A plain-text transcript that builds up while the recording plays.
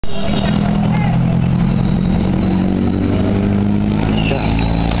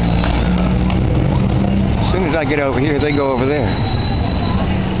gotta get over here. They go over there.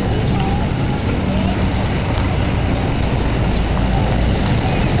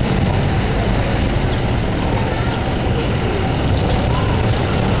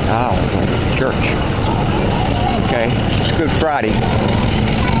 Oh, church. Okay, it's Good Friday.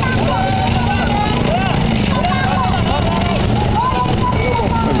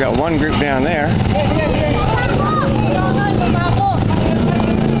 We've got one group down there.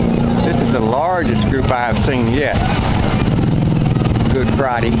 This is the largest group I have seen yet. Good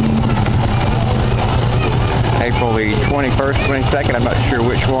Friday. April the 21st, 22nd, I'm not sure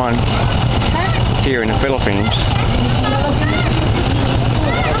which one, here in the Philippines.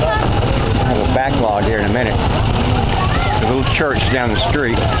 I have a backlog here in a minute. The little church down the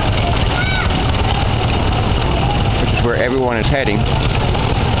street, which is where everyone is heading.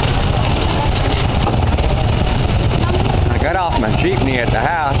 I got off my jeepney at the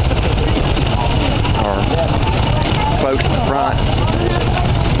house, or close to the front.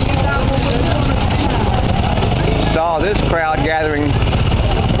 Saw this crowd gathering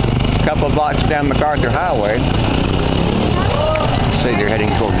a couple of blocks down MacArthur Highway. See, they're heading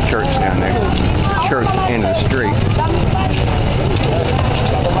toward the church down there. Church end of the street.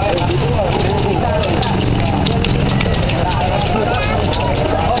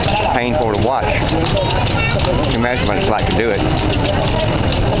 Painful to watch. Imagine what it's like to do it.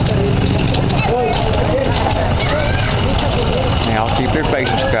 Now, I'll keep their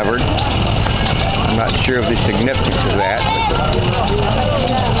faces covered. I'm not sure of the significance of that.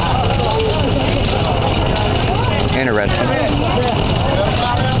 Interesting.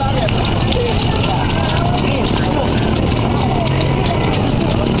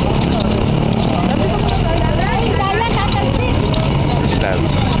 Just a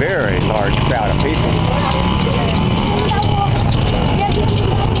very large crowd of people.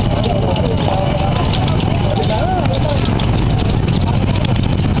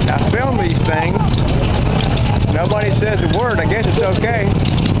 I film these things. Nobody says a word. I guess it's okay.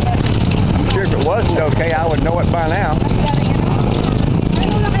 I'm sure if it wasn't okay, I would know it by now.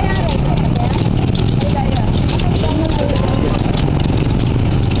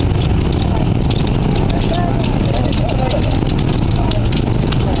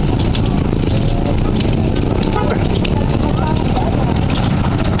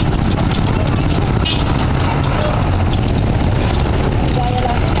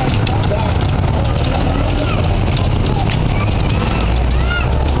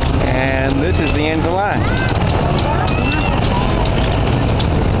 This is the end of the line.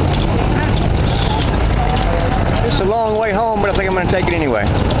 It's a long way home, but I think I'm going to take it anyway.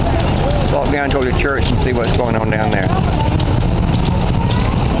 Walk down toward the church and see what's going on down there.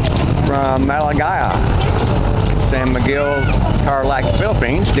 From Maligaya, San Miguel, Tarlac,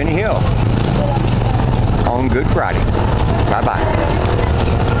 Philippines, Denny Hill, on Good Friday.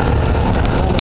 Bye-bye.